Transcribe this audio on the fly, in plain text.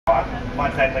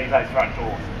once they leave those front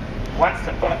doors. Once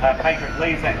a patron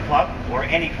leaves that club, or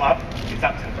any club, it's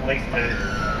up to the police to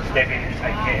step in and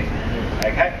take care.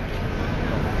 Okay?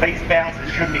 These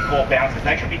bouncers shouldn't be called bouncers,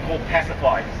 they should be called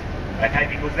pacifiers. Okay?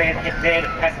 Because they're there to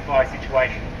pacify a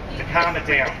situation, to calm it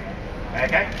down.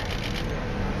 Okay?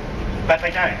 But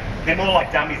they don't. They're more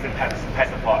like dummies than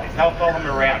pacifiers. They'll follow them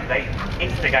around, they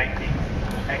instigate things.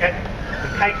 Okay?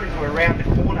 The patrons were around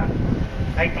the corner.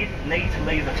 They didn't need to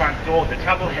leave the front door. The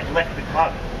trouble had left the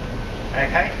club.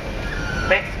 Okay?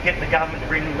 Let's get the government to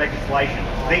bring in legislation.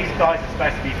 These guys are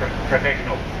supposed to be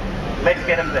professionals. Let's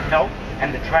get them the help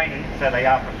and the training so they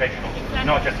are professionals,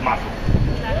 not just muscle.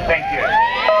 Thank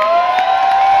you.